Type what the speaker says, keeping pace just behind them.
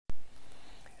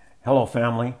Hello,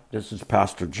 family. This is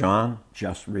Pastor John,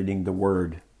 just reading the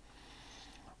Word.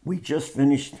 We just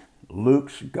finished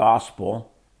Luke's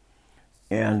Gospel,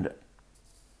 and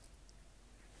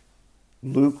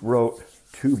Luke wrote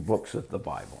two books of the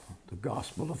Bible. The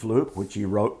Gospel of Luke, which he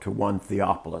wrote to one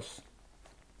Theophilus,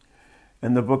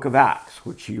 and the book of Acts,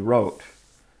 which he wrote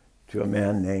to a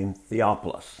man named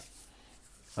Theophilus.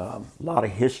 A lot of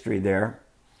history there.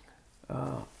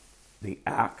 The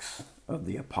Acts of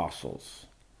the Apostles.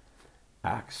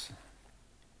 Acts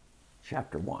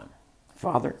chapter 1.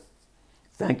 Father,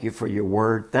 thank you for your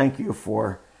word. Thank you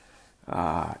for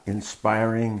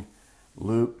inspiring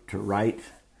Luke to write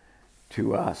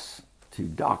to us to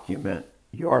document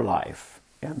your life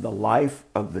and the life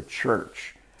of the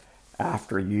church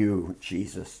after you,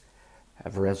 Jesus,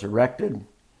 have resurrected.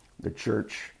 The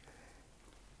church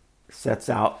sets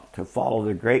out to follow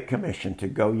the Great Commission to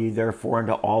go ye therefore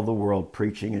into all the world,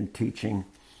 preaching and teaching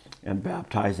and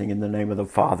baptizing in the name of the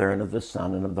Father and of the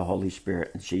Son and of the Holy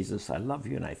Spirit. And Jesus, I love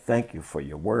you and I thank you for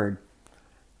your word.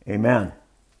 Amen.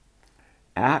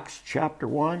 Acts chapter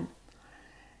 1,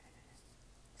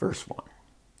 verse 1.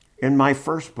 In my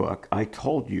first book, I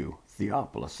told you,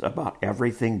 Theophilus, about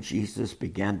everything Jesus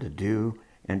began to do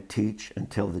and teach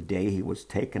until the day he was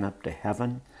taken up to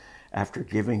heaven, after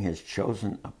giving his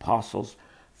chosen apostles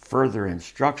further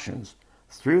instructions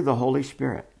through the Holy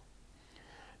Spirit.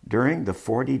 During the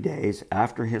 40 days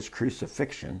after his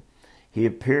crucifixion, he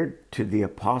appeared to the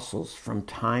apostles from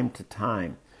time to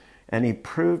time, and he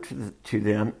proved to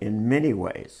them in many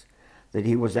ways that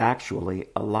he was actually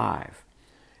alive.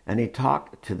 And he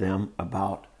talked to them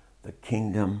about the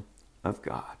kingdom of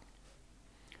God.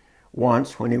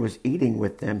 Once, when he was eating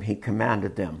with them, he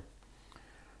commanded them,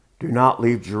 "Do not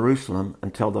leave Jerusalem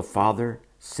until the Father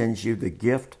sends you the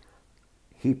gift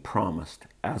he promised,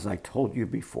 as I told you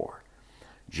before.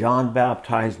 John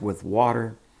baptized with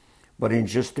water, but in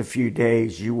just a few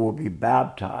days you will be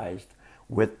baptized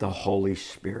with the Holy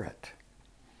Spirit."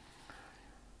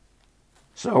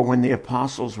 So when the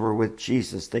apostles were with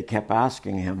Jesus, they kept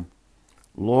asking him,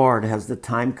 "Lord, has the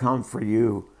time come for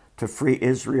you to free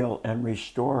Israel and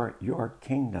restore your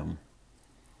kingdom?"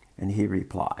 And he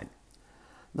replied,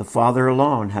 "The Father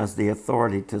alone has the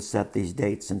authority to set these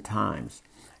dates and times,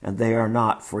 and they are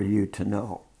not for you to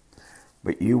know.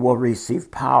 But you will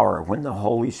receive power when the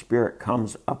Holy Spirit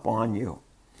comes upon you,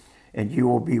 and you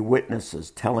will be witnesses,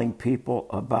 telling people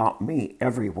about me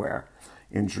everywhere,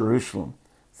 in Jerusalem,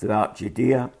 throughout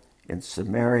Judea, in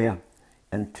Samaria,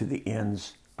 and to the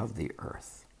ends of the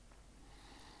earth."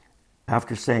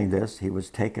 After saying this, he was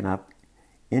taken up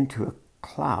into a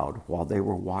cloud while they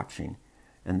were watching,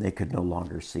 and they could no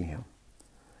longer see him.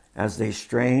 As they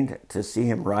strained to see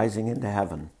him rising into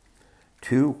heaven,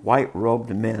 two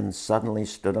white-robed men suddenly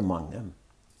stood among them.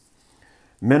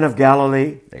 "Men of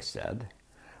Galilee," they said,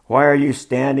 "why are you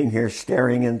standing here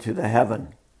staring into the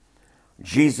heaven?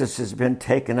 Jesus has been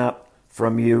taken up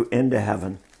from you into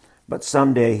heaven, but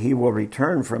someday he will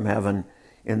return from heaven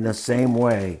in the same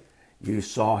way you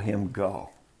saw him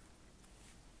go."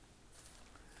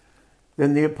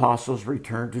 Then the apostles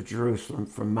returned to Jerusalem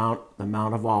from the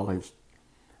Mount of Olives,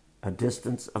 a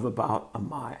distance of about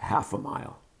half a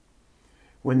mile.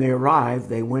 When they arrived,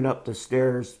 they went up the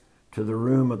stairs to the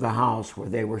room of the house where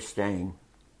they were staying.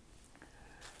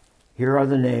 Here are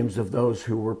the names of those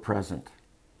who were present: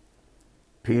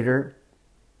 Peter,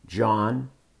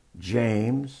 John,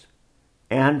 James,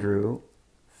 Andrew,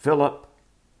 Philip,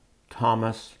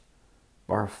 Thomas,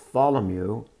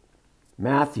 Bartholomew,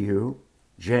 Matthew,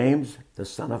 James, the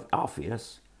son of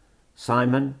Alphaeus,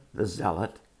 Simon the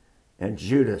Zealot, and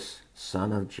Judas,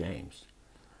 son of James.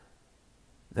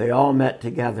 They all met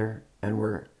together and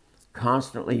were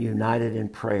constantly united in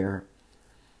prayer,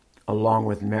 along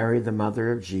with Mary, the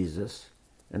mother of Jesus,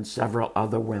 and several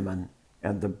other women,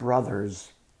 and the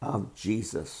brothers of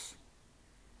Jesus.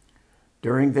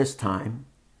 During this time,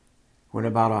 when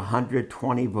about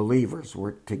 120 believers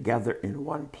were together in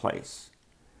one place,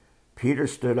 Peter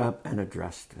stood up and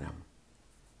addressed them.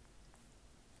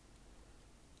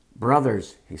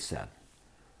 "Brothers," he said,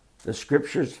 "the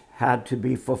scriptures had to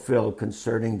be fulfilled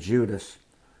concerning Judas,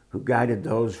 who guided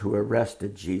those who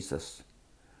arrested Jesus.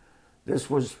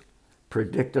 This was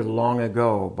predicted long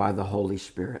ago by the Holy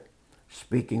Spirit,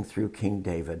 speaking through King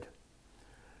David.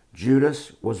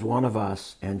 Judas was one of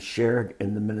us and shared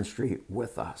in the ministry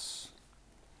with us."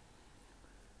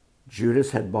 Judas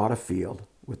had bought a field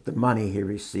with the money he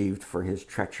received for his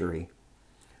treachery.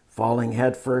 Falling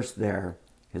headfirst there,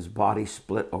 his body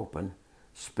split open,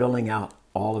 spilling out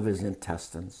all of his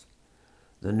intestines.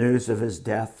 The news of his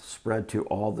death spread to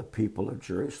all the people of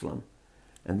Jerusalem,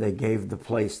 and they gave the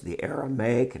place the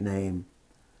Aramaic name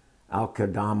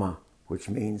Al-Qadama, which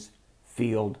means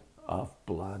field of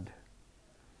blood.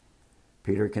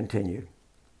 Peter continued,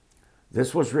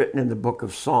 this was written in the book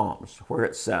of Psalms, where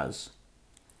it says,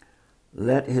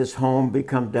 let his home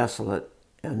become desolate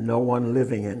and no one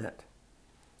living in it.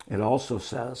 It also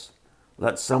says,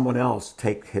 let someone else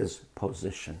take his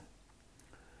position.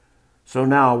 So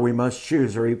now we must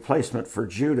choose a replacement for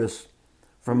Judas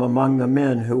from among the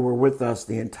men who were with us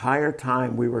the entire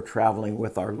time we were traveling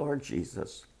with our Lord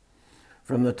Jesus,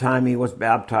 from the time he was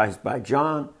baptized by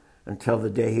John until the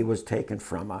day he was taken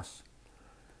from us.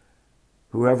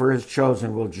 Whoever is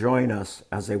chosen will join us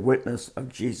as a witness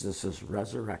of Jesus'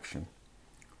 resurrection.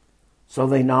 So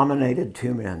they nominated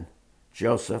 2 men,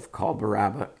 Joseph, called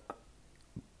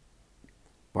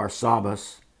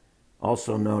Barsabbas,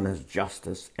 also known as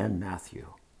Justus, and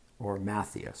Matthew, or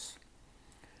Matthias.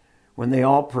 When they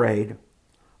all prayed,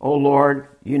 O Lord,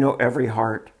 you know every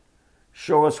heart.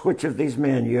 Show us which of these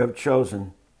men you have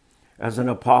chosen as an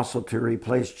apostle to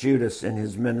replace Judas in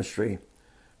his ministry,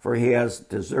 for he has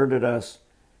deserted us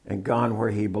and gone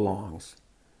where he belongs.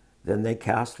 Then they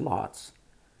cast lots,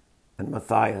 and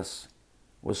Matthias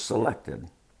was selected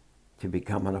to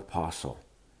become an apostle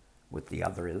with the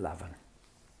other 11.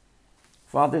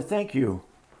 Father, thank you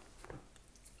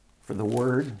for the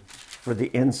word, for the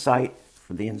insight,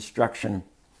 for the instruction.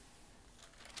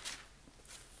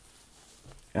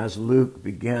 As Luke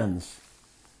begins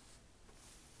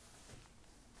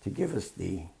to give us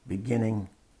the beginning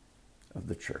of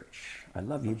the church. I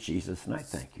love you, Jesus, and I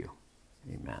thank you.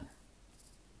 Amen.